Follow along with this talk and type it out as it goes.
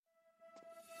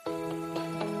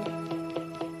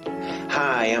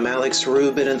Hi, I'm Alex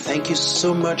Rubin, and thank you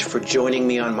so much for joining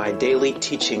me on my daily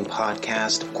teaching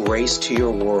podcast, Grace to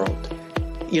Your World.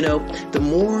 You know, the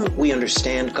more we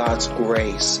understand God's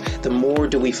grace, the more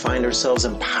do we find ourselves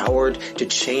empowered to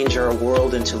change our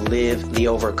world and to live the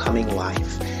overcoming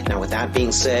life. Now, with that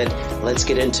being said, let's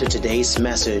get into today's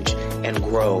message and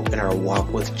grow in our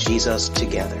walk with Jesus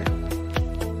together.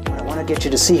 What I want to get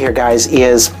you to see here, guys,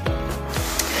 is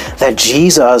that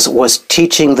Jesus was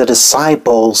teaching the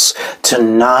disciples to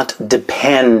not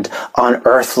depend on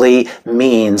earthly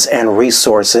means and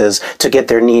resources to get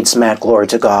their needs met. Glory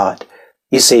to God.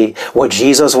 You see, what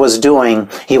Jesus was doing,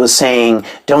 he was saying,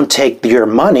 don't take your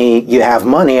money. You have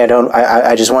money.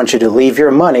 I just want you to leave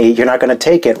your money. You're not going to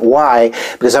take it. Why?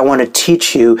 Because I want to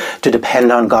teach you to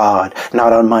depend on God,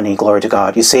 not on money. Glory to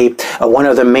God. You see, one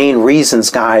of the main reasons,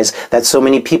 guys, that so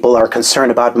many people are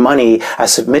concerned about money, I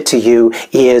submit to you,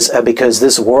 is because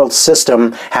this world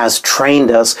system has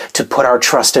trained us to put our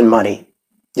trust in money.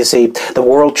 You see, the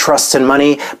world trusts in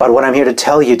money, but what I'm here to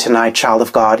tell you tonight, child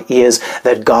of God, is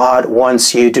that God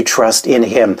wants you to trust in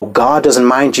Him. God doesn't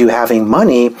mind you having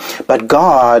money, but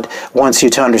God wants you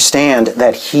to understand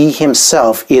that He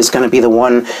Himself is going to be the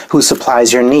one who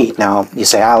supplies your need. Now, you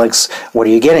say, Alex, what are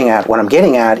you getting at? What I'm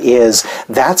getting at is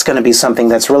that's going to be something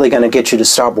that's really going to get you to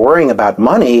stop worrying about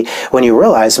money when you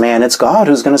realize, man, it's God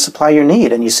who's going to supply your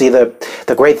need. And you see,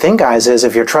 the great thing, guys, is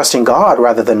if you're trusting God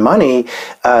rather than money,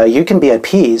 you can be at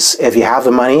peace if you have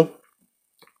the money,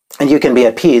 and you can be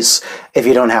at peace if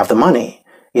you don't have the money.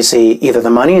 You see, either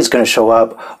the money is going to show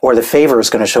up or the favor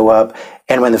is going to show up.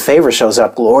 And when the favor shows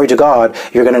up, glory to God,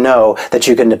 you're going to know that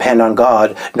you can depend on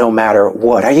God no matter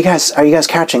what. Are you guys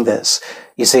catching this?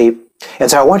 You see,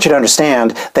 and so I want you to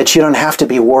understand that you don't have to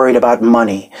be worried about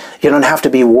money. You don't have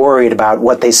to be worried about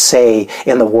what they say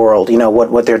in the world, you know,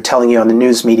 what they're telling you on the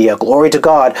news media. Glory to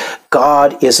God.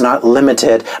 God is not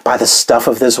limited by the stuff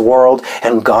of this world,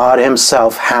 and God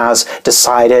Himself has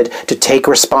decided to take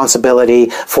responsibility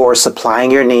for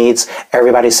supplying your needs.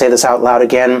 Everybody say this out loud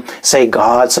again. Say,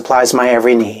 God supplies my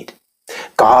every need.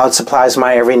 God supplies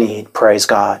my every need. Praise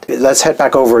God. Let's head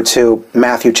back over to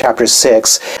Matthew chapter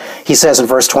 6. He says in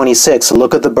verse 26,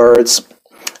 look at the birds.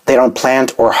 They don't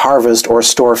plant or harvest or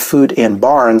store food in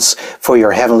barns, for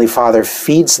your heavenly Father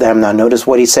feeds them. Now notice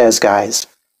what he says, guys.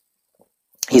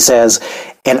 He says,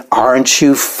 and aren't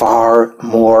you far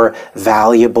more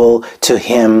valuable to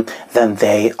Him than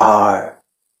they are?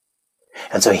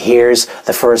 And so here's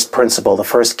the first principle, the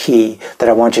first key that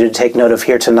I want you to take note of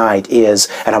here tonight is,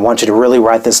 and I want you to really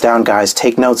write this down, guys,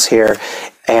 take notes here.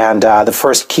 And the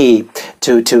first key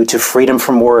to freedom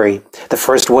from worry, the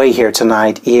first way here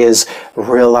tonight is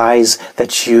realize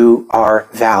that you are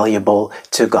valuable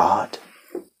to God.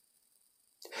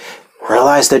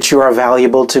 Realize that you are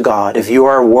valuable to God. If you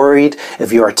are worried,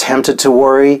 if you are tempted to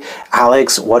worry,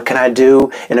 Alex, what can I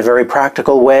do in a very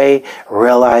practical way?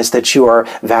 Realize that you are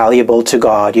valuable to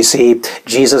God. You see,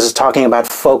 Jesus is talking about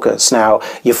focus. Now,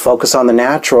 you focus on the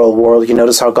natural world. You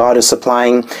notice how God is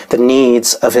supplying the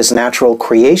needs of His natural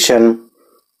creation.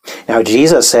 Now,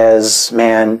 Jesus says,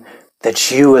 man,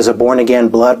 that you as a born-again,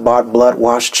 blood-bought,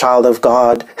 blood-washed child of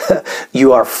God,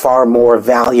 you are far more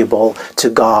valuable to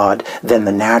God than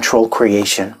the natural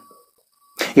creation.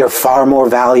 You're far more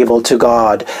valuable to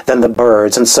God than the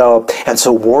birds. And so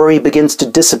worry begins to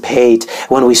dissipate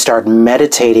when we start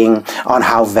meditating on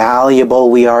how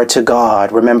valuable we are to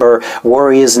God. Remember,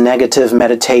 worry is negative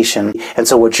meditation. And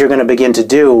so what you're going to begin to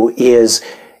do is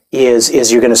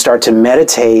you're going to start to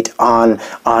meditate on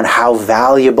how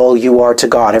valuable you are to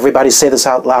God. Everybody say this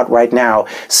out loud right now.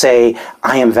 Say,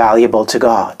 I am valuable to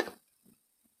God.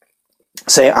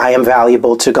 Say, I am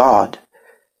valuable to God.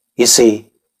 You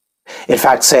see, in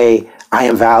fact, say, I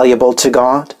am valuable to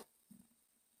God.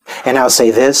 And now say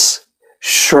this,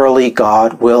 surely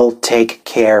God will take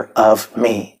care of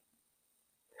me.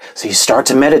 So you start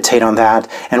to meditate on that,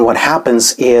 and what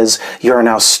happens is you're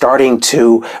now starting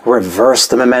to reverse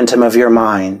the momentum of your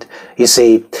mind. You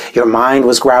see, your mind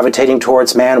was gravitating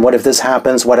towards, man, what if this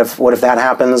happens? What if that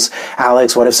happens?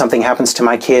 Alex, what if something happens to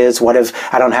my kids? What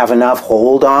if I don't have enough?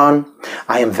 Hold on.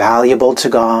 I am valuable to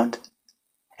God,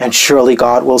 and surely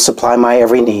God will supply my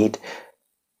every need.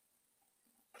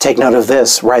 Take note of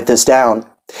this. Write this down.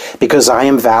 Because I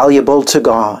am valuable to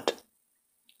God,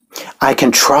 I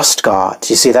can trust God.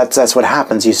 You see, that's what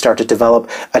happens. You start to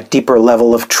develop a deeper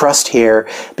level of trust here.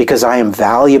 Because I am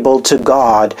valuable to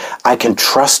God, I can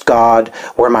trust God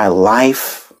where my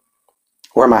life,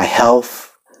 where my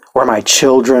health, where my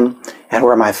children, and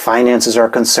where my finances are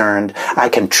concerned. I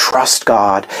can trust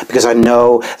God because I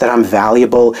know that I'm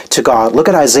valuable to God. Look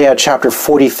at Isaiah chapter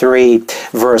 43,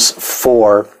 verse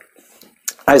 4.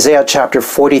 Isaiah chapter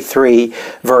 43,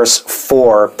 verse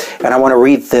 4. And I want to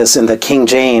read this in the King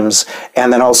James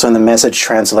and then also in the Message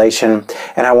translation.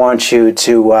 And I want you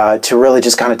to really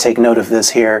just kind of take note of this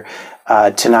here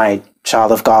tonight,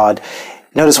 child of God.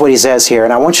 Notice what he says here,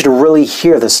 and I want you to really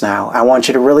hear this now. I want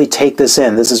you to really take this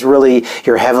in. This is really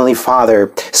your Heavenly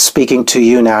Father speaking to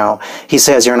you now. He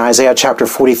says here in Isaiah chapter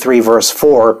 43, verse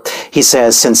 4, he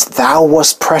says, "Since thou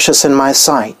wast precious in my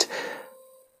sight,"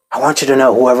 I want you to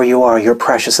know, whoever you are, you're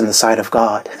precious in the sight of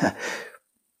God.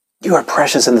 You are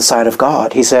precious in the sight of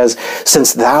God. He says,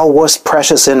 "Since thou wast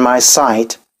precious in my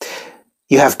sight,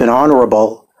 you have been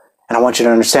honorable." And I want you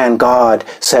to understand, God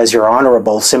says you're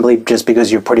honorable simply just because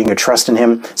you're putting your trust in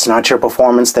Him. It's not your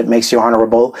performance that makes you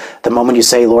honorable. The moment you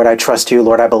say, "Lord, I trust you.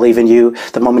 Lord, I believe in you,"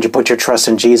 the moment you put your trust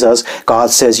in Jesus, God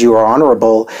says you are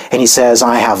honorable. And He says,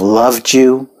 "I have loved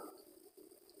you.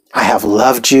 I have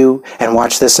loved you," and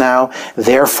watch this now,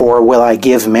 "therefore will I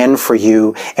give men for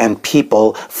you and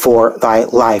people for thy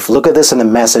life." Look at this in the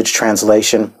Message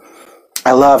translation.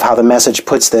 I love how the Message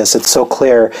puts this. It's so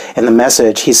clear in the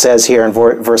Message. He says here in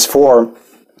verse 4,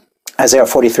 Isaiah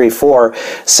 43, 4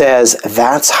 says,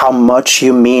 "That's how much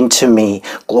you mean to me.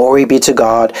 Glory be to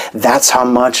God. That's how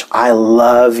much I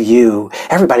love you."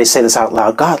 Everybody say this out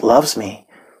loud. God loves me.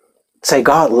 Say,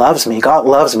 God loves me. God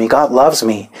loves me. God loves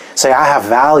me. Say, I have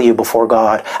value before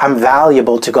God. I'm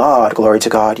valuable to God. Glory to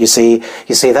God. You see,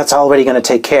 that's already going to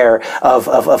take care of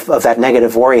that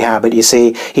negative worry habit. You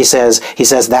see, he says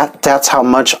that's how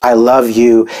much I love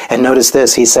you. And notice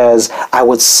this. He says, "I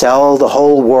would sell the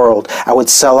whole world. I would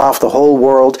sell off the whole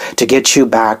world to get you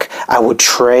back. I would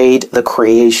trade the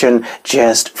creation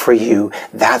just for you."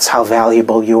 That's how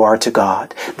valuable you are to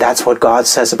God. That's what God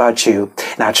says about you.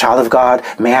 Now, child of God,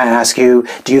 may I ask you,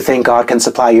 do you think God can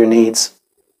supply your needs?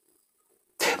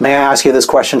 May I ask you this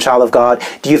question, child of God?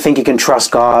 Do you think you can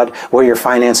trust God where your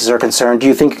finances are concerned? Do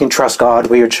you think you can trust God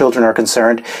where your children are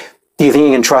concerned? Do you think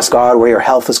you can trust God where your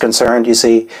health is concerned? You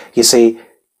see,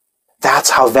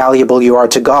 that's how valuable you are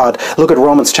to God. Look at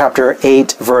Romans chapter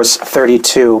 8, verse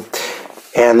 32.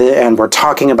 And we're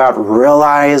talking about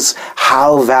realize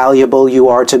how valuable you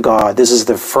are to God. This is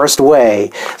the first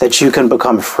way that you can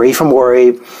become free from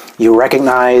worry. You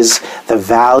recognize the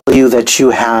value that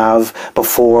you have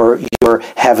before your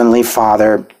Heavenly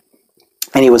Father.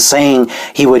 And He was saying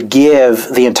He would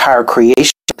give the entire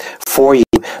creation for you.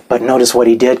 But notice what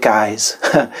He did, guys.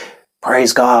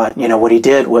 Praise God. You know, what He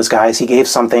did was, guys, He gave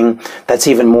something that's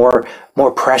even more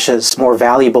precious, more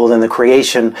valuable than the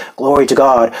creation. Glory to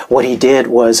God. What He did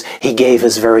was He gave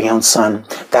His very own Son.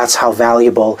 That's how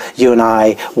valuable you and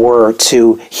I were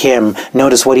to Him.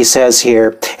 Notice what He says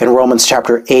here in Romans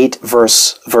chapter 8,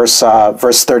 verse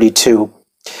 32.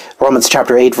 Romans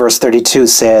chapter 8, verse 32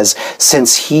 says,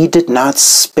 "Since He did not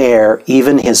spare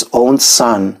even His own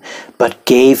Son, but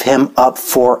gave Him up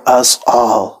for us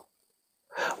all,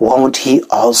 won't He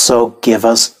also give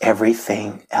us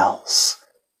everything else?"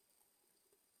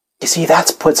 You see,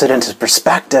 that puts it into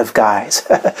perspective, guys.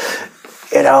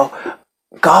 You know,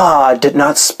 God did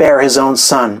not spare His own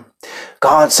Son.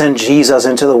 God sent Jesus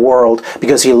into the world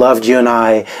because He loved you and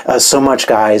I so much,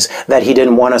 guys, that He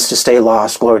didn't want us to stay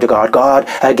lost. Glory to God. God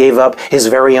gave up His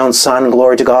very own Son.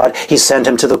 Glory to God. He sent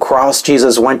Him to the cross.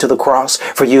 Jesus went to the cross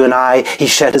for you and I. He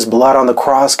shed His blood on the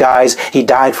cross, guys. He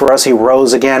died for us. He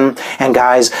rose again. And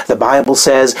guys, the Bible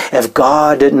says, if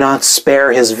God did not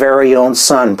spare His very own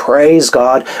Son, praise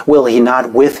God, will He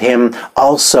not with Him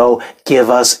also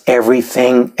give us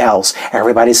everything else?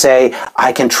 Everybody say,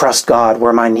 I can trust God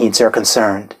where my needs are concerned.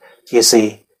 You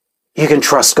see, you can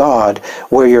trust God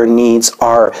where your needs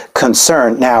are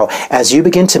concerned. Now, as you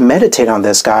begin to meditate on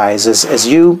this, guys, as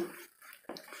you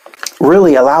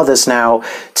really allow this now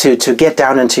to get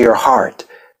down into your heart,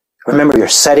 remember, you're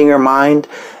setting your mind,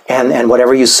 and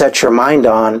whatever you set your mind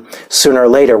on, sooner or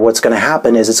later, what's going to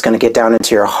happen is it's going to get down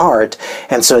into your heart.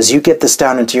 And so as you get this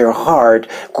down into your heart,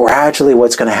 gradually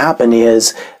what's going to happen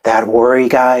is that worry,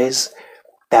 guys,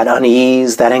 that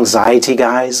unease, that anxiety,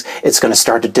 guys, it's going to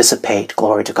start to dissipate.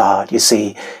 Glory to God. You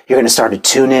see, you're going to start to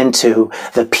tune into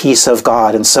the peace of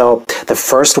God. And so the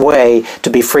first way to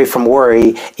be free from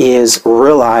worry is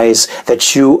realize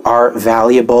that you are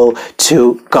valuable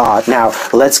to God. Now,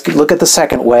 let's look at the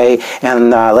second way,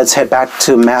 and let's head back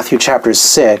to Matthew chapter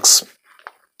 6.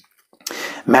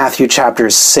 Matthew chapter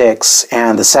 6,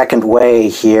 and the second way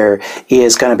here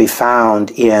is going to be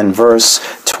found in verse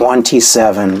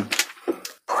 27.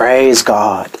 Praise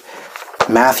God.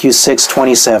 Matthew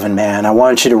 6:27, man. I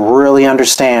want you to really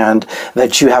understand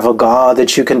that you have a God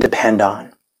that you can depend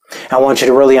on. I want you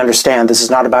to really understand this is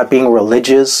not about being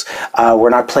religious. We're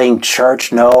not playing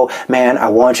church. No, man, I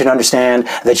want you to understand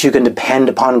that you can depend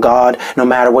upon God no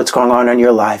matter what's going on in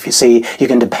your life. You see, you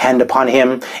can depend upon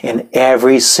Him in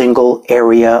every single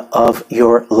area of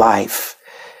your life.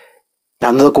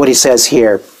 Now look what he says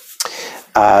here.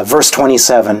 Verse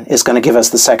 27 is going to give us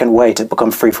the second way to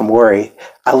become free from worry.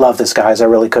 I love this, guys. I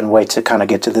really couldn't wait to kind of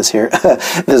get to this here.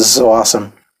 This is so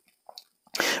awesome.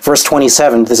 Verse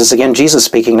 27, this is again Jesus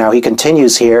speaking now. He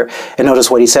continues here, and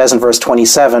notice what he says in verse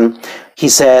 27. He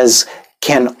says,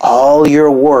 can all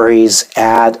your worries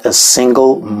add a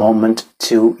single moment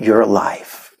to your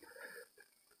life?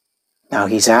 Now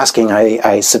he's asking,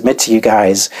 I submit to you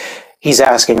guys, he's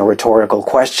asking a rhetorical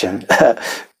question.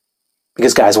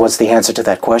 Because, guys, what's the answer to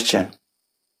that question?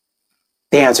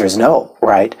 The answer is no,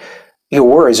 right? Your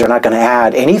worries are not going to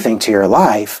add anything to your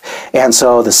life. And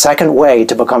so the second way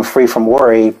to become free from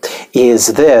worry is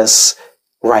this.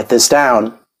 Write this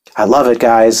down. I love it,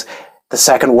 guys. The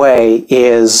second way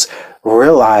is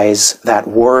realize that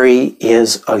worry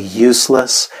is a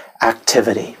useless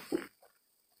activity.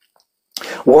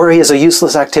 Worry is a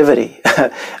useless activity.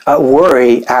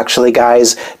 Worry, actually,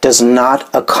 guys, does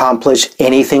not accomplish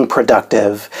anything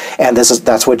productive. And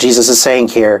that's what Jesus is saying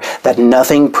here, that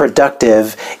nothing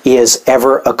productive is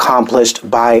ever accomplished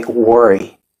by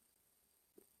worry.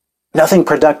 Nothing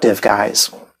productive,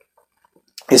 guys,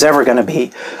 is ever going to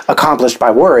be accomplished by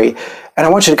worry. And I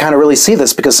want you to kind of really see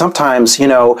this, because sometimes,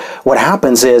 what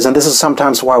happens is, and this is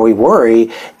sometimes why we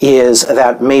worry, is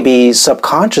that maybe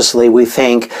subconsciously we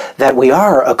think that we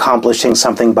are accomplishing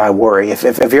something by worry.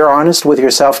 If you're honest with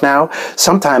yourself now,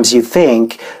 sometimes you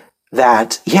think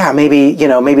that, yeah, maybe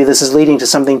this is leading to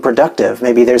something productive.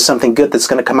 Maybe there's something good that's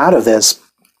going to come out of this.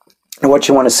 And what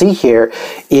you want to see here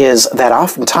is that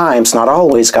oftentimes, not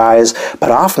always, guys,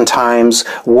 but oftentimes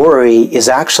worry is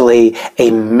actually a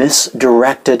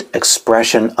misdirected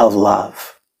expression of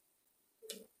love.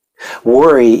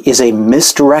 Worry is a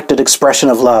misdirected expression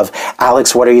of love.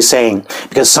 Alex, what are you saying?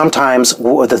 Because sometimes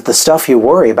the stuff you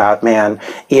worry about, man,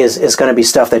 is going to be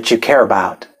stuff that you care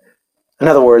about. In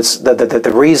other words,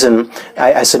 the reason,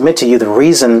 I submit to you, the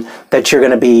reason that you're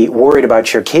going to be worried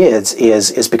about your kids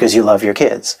is because you love your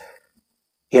kids.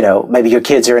 Maybe your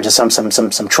kids are into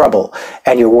some trouble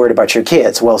and you're worried about your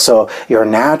kids. Well, so your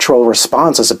natural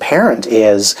response as a parent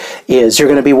is you're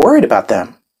going to be worried about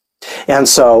them. And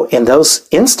so in those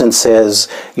instances,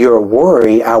 your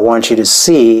worry, I want you to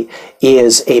see,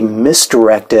 is a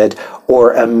misdirected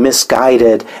or a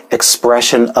misguided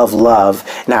expression of love.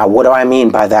 Now, what do I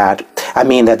mean by that? I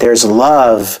mean that there's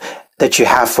love that you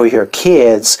have for your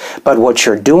kids, but what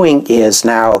you're doing is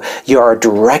now you are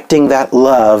directing that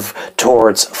love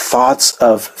towards thoughts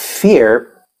of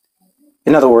fear.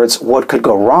 In other words, what could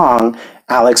go wrong?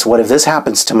 Alex, what if this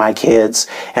happens to my kids?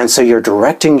 And so you're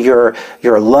directing your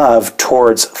love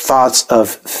towards thoughts of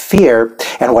fear.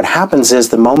 And what happens is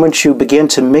the moment you begin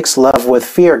to mix love with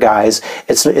fear, guys,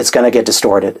 it's going to get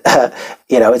distorted.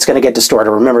 It's going to get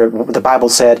distorted. Remember, the Bible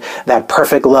said that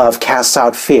perfect love casts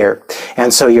out fear.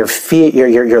 And so your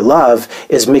love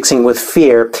is mixing with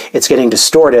fear. It's getting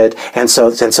distorted. And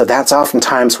so that's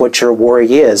oftentimes what your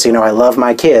worry is. I love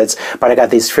my kids, but I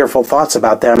got these fearful thoughts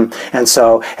about them. And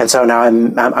so now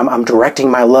I'm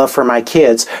directing my love for my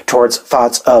kids towards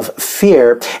thoughts of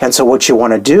fear. And so what you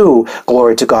want to do,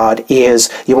 glory to God, is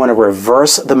you want to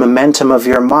reverse the momentum of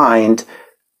your mind.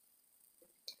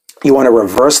 You want to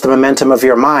reverse the momentum of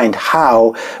your mind.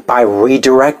 How? By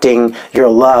redirecting your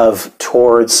love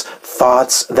towards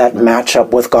thoughts that match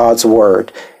up with God's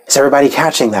word. Is everybody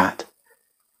catching that?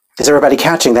 Is everybody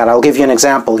catching that? I'll give you an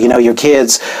example. Your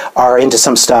kids are into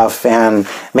some stuff and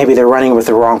maybe they're running with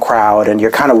the wrong crowd and you're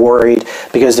kind of worried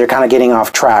because they're kind of getting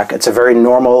off track. It's a very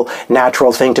normal,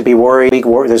 natural thing to be worried.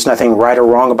 There's nothing right or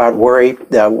wrong about worry.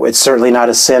 It's certainly not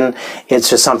a sin.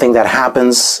 It's just something that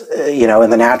happens, in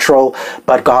the natural.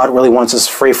 But God really wants us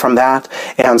free from that.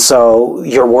 And so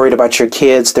you're worried about your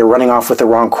kids. They're running off with the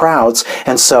wrong crowds.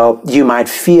 And so you might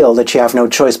feel that you have no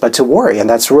choice but to worry. And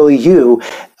that's really you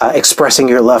expressing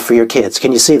your love for your kids.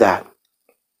 Can you see that?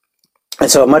 And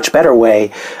so a much better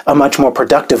way, a much more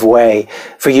productive way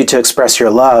for you to express your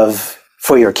love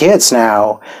for your kids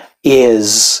now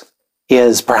is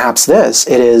perhaps this.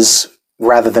 It is,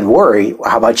 rather than worry,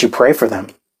 how about you pray for them?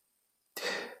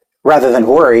 Rather than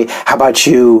worry, how about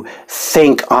you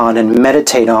think on and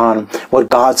meditate on what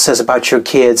God says about your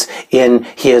kids in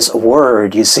His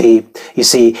Word? You see, He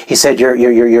said,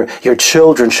 your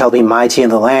children shall be mighty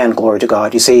in the land. Glory to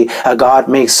God. You see, God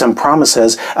makes some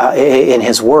promises in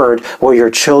His Word where your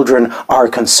children are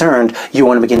concerned. You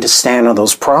want to begin to stand on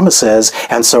those promises,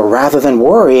 and so rather than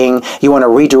worrying, you want to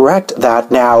redirect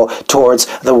that now towards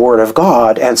the Word of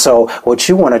God. And so, what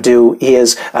you want to do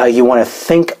is you want to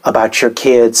think about your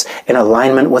kids in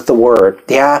alignment with the Word.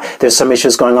 Yeah, there's some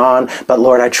issues going on, but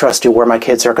Lord, I trust you where my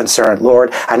kids are concerned. Lord,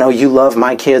 I know you love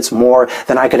my kids more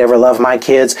than I could ever love my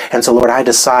kids, and so Lord, I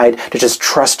decide to just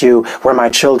trust you where my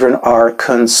children are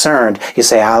concerned. You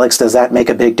say, Alex, does that make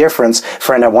a big difference?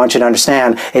 Friend, I want you to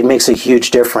understand, it makes a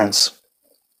huge difference.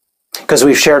 Because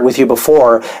we've shared with you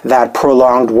before that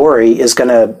prolonged worry is going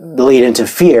to lead into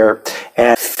fear,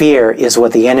 and fear is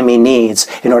what the enemy needs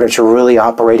in order to really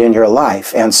operate in your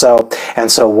life. And so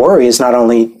worry is not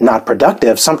only not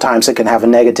productive, sometimes it can have a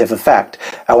negative effect.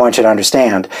 I want you to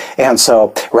understand. And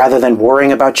so rather than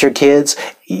worrying about your kids,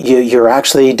 you're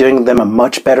actually doing them a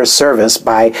much better service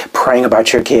by praying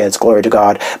about your kids, glory to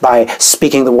God, by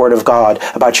speaking the Word of God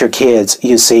about your kids.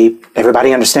 You see,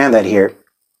 everybody understand that here.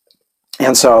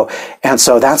 And so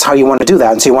that's how you want to do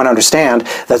that. And so you want to understand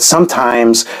that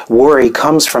sometimes worry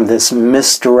comes from this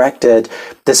misdirected,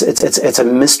 it's a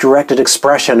misdirected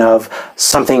expression of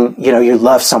something, you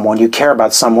love someone, you care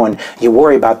about someone, you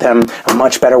worry about them. A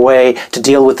much better way to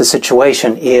deal with the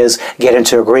situation is get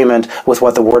into agreement with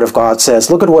what the Word of God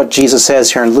says. Look at what Jesus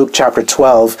says here in Luke chapter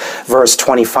 12, verse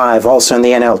 25, also in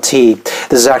the NLT.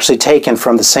 This is actually taken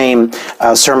from the same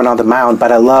Sermon on the Mount,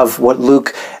 but I love what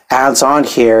Luke adds on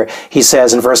here. He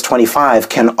says in verse 25,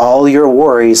 can all your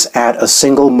worries add a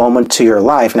single moment to your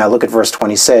life? Now look at verse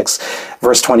 26.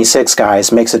 Verse 26,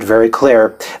 guys, makes it very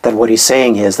clear that what he's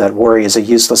saying is that worry is a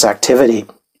useless activity.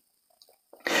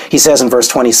 He says in verse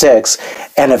 26,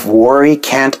 and if worry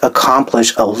can't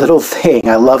accomplish a little thing,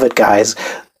 I love it, guys,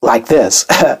 like this,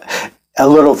 a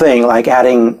little thing like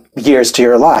adding years to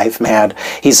your life, man.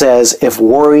 He says, if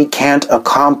worry can't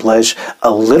accomplish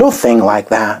a little thing like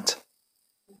that,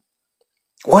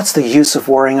 what's the use of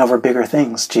worrying over bigger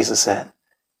things, Jesus said.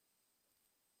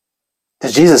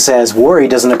 Because Jesus says worry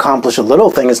doesn't accomplish a little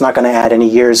thing. It's not going to add any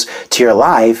years to your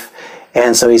life.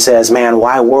 And so he says, man,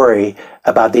 why worry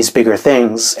about these bigger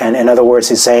things? And in other words,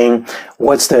 he's saying,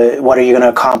 what are you going to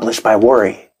accomplish by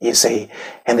worry? You see,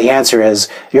 and the answer is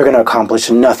you're going to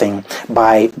accomplish nothing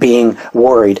by being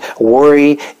worried.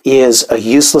 Worry is a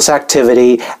useless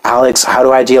activity. Alex, how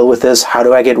do I deal with this? How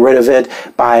do I get rid of it?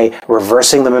 By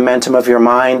reversing the momentum of your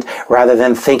mind. Rather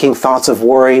than thinking thoughts of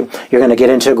worry, you're going to get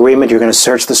into agreement. You're going to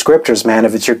search the scriptures, man.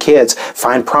 If it's your kids,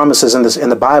 find promises in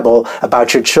the Bible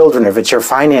about your children. If it's your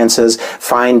finances,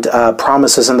 find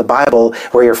promises in the Bible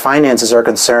where your finances are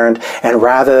concerned. And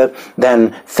rather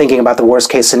than thinking about the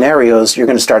worst case scenarios, you're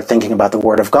going to start thinking about the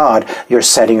Word of God. You're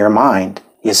setting your mind.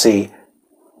 You see,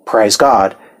 praise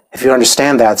God. If you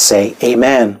understand that, say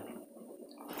amen.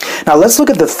 Now let's look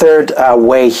at the third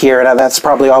way here. Now that's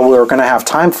probably all we're going to have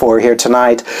time for here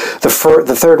tonight.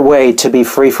 The third way to be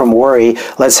free from worry.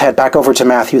 Let's head back over to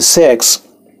Matthew 6.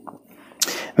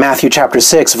 Matthew chapter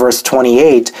 6, verse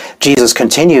 28, Jesus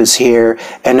continues here,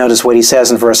 and notice what he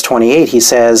says in verse 28. He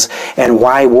says, and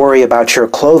why worry about your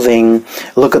clothing?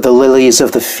 Look at the lilies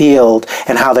of the field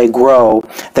and how they grow.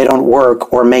 They don't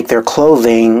work or make their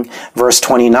clothing. Verse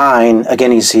 29,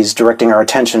 again, he's directing our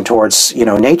attention towards,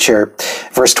 nature.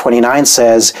 Verse 29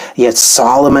 says, yet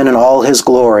Solomon in all his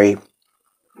glory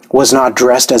was not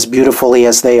dressed as beautifully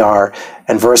as they are.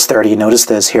 And verse 30, notice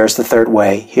this, here's the third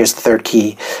way, here's the third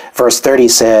key. Verse 30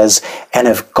 says, and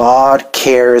if God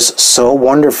cares so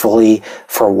wonderfully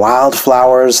for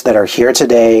wildflowers that are here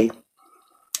today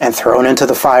and thrown into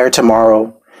the fire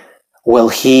tomorrow,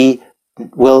 He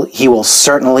will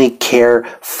certainly care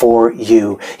for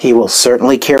you. He will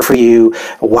certainly care for you.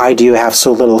 Why do you have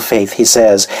so little faith? He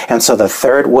says. And so the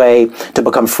third way to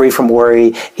become free from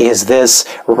worry is this: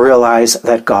 realize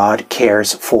that God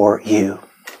cares for you.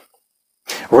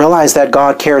 Realize that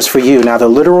God cares for you. Now, the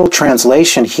literal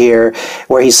translation here,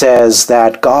 where he says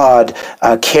that God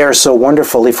cares so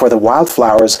wonderfully for the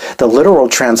wildflowers, the literal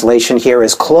translation here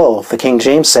is clothe. The King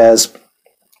James says,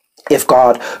 if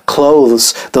God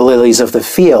clothes the lilies of the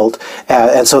field.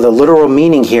 And so the literal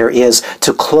meaning here is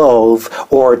to clothe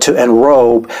or to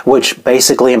enrobe, which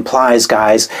basically implies,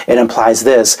 guys, it implies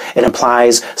this. It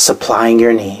implies supplying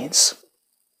your needs.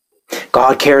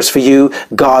 God cares for you.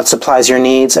 God supplies your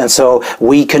needs. And so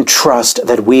we can trust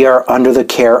that we are under the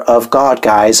care of God,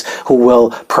 guys, who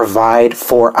will provide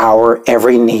for our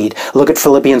every need. Look at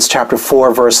Philippians chapter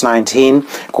 4, verse 19.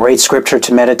 Great scripture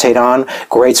to meditate on.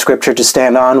 Great scripture to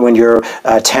stand on when you're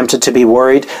tempted to be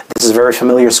worried. This is a very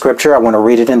familiar scripture. I want to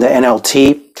read it in the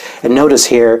NLT. And notice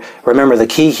here, remember the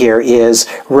key here is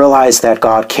realize that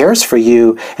God cares for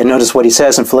you. And notice what he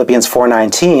says in Philippians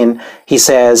 4:19. He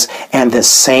says, and the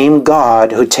same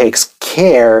God who takes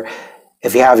care,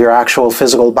 if you have your actual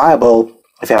physical Bible,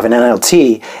 if you have an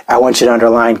NLT, I want you to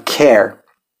underline care.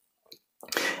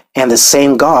 And the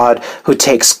same God who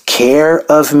takes care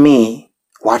of me,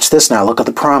 watch this now, look at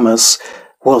the promise,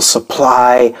 will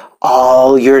supply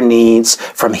all your needs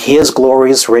from his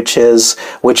glorious riches,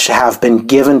 which have been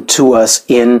given to us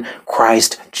in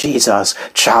Christ Jesus.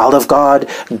 Child of God,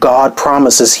 God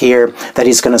promises here that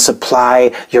he's going to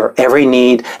supply your every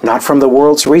need, not from the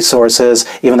world's resources,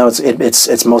 even though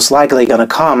it's most likely going to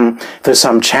come through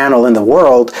some channel in the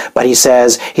world, but he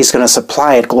says he's going to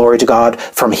supply it, glory to God,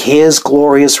 from his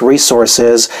glorious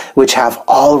resources, which have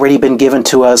already been given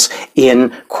to us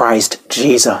in Christ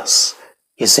Jesus.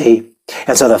 You see?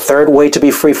 And so the third way to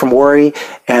be free from worry,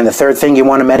 and the third thing you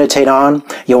want to meditate on,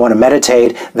 you want to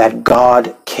meditate that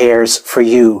God cares for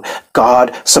you.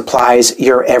 God supplies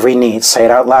your every need. Say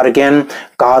it out loud again.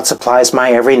 God supplies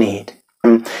my every need.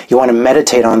 You want to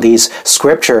meditate on these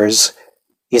scriptures,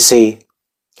 you see.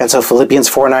 And so Philippians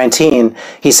 4:19,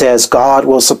 he says, God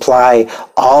will supply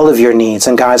all of your needs.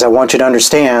 And guys, I want you to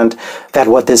understand that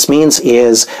what this means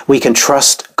is we can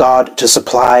trust God to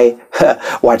supply,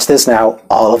 watch this now,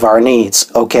 all of our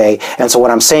needs. Okay. And so what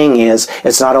I'm saying is,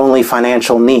 it's not only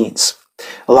financial needs.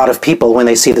 A lot of people, when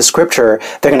they see the scripture,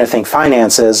 they're going to think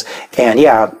finances, and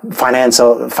yeah,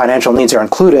 financial needs are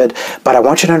included. But I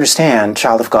want you to understand,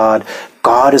 child of God,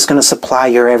 God is going to supply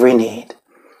your every need.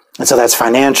 And so that's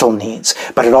financial needs,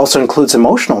 but it also includes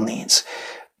emotional needs.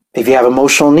 If you have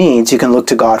emotional needs, you can look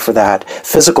to God for that.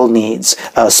 Physical needs,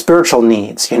 spiritual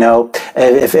needs, you know.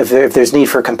 If there's need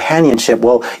for companionship,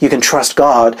 well, you can trust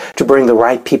God to bring the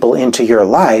right people into your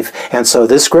life. And so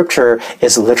this scripture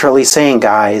is literally saying,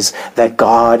 guys, that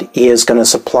God is going to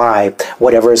supply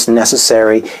whatever is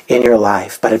necessary in your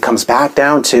life. But it comes back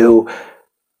down to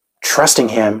trusting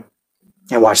him.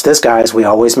 And watch this, guys. We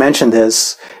always mention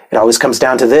this. It always comes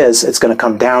down to this. It's going to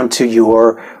come down to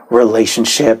your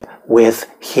relationship with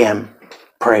him.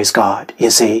 Praise God. You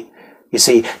see,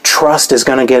 trust is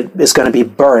going to be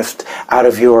birthed out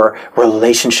of your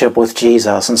relationship with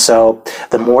Jesus. And so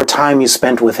the more time you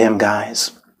spend with him,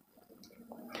 guys,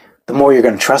 the more you're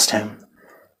going to trust him.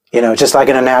 You know, just like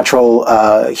in a natural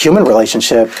human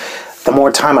relationship, the more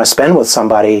time I spend with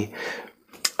somebody,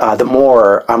 the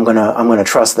more I'm gonna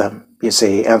trust them. You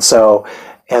see, and so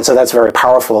that's very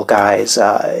powerful, guys.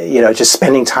 Just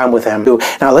spending time with him.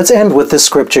 Now let's end with this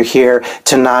scripture here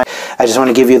tonight. I just want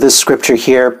to give you this scripture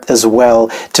here as well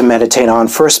to meditate on.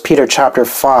 1 Peter chapter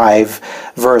 5,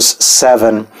 verse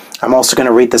 7. I'm also going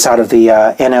to read this out of the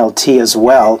NLT as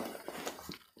well.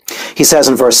 He says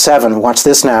in verse 7, watch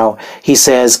this now. He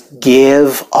says,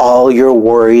 give all your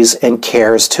worries and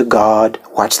cares to God.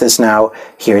 Watch this now.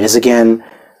 Here it is again.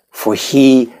 For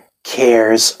he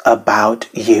cares about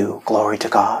you. Glory to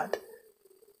God.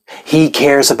 He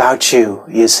cares about you.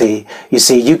 You see,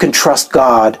 you can trust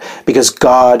God because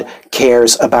God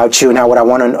cares about you. Now, what I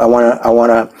want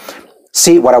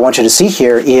you to see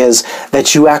here is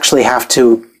that you actually have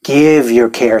to give your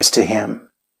cares to him,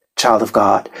 child of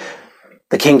God.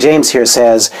 The King James here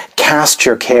says, cast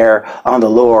your care on the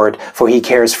Lord, for he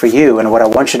cares for you. And what I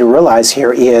want you to realize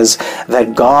here is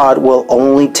that God will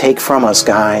only take from us,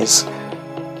 guys,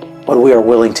 what we are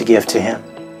willing to give to him.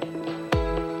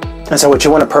 And so what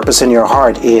you want to purpose in your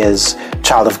heart is,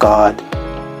 child of God,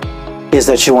 is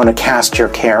that you want to cast your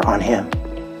care on him.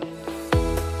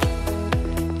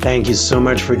 Thank you so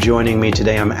much for joining me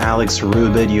today. I'm Alex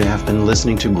Rubid. You have been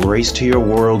listening to Grace to Your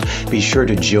World. Be sure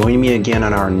to join me again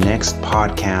on our next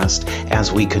podcast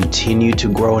as we continue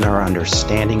to grow in our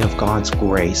understanding of God's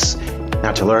grace.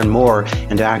 Now, to learn more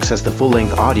and to access the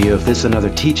full-length audio of this and other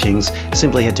teachings,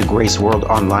 simply head to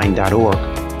graceworldonline.org.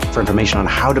 For information on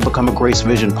how to become a Grace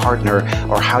Vision partner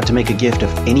or how to make a gift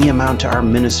of any amount to our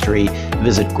ministry,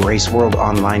 visit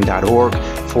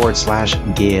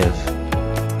graceworldonline.org/give.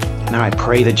 Now, I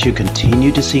pray that you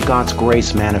continue to see God's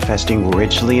grace manifesting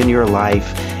richly in your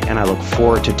life, and I look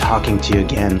forward to talking to you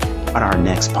again on our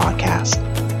next podcast.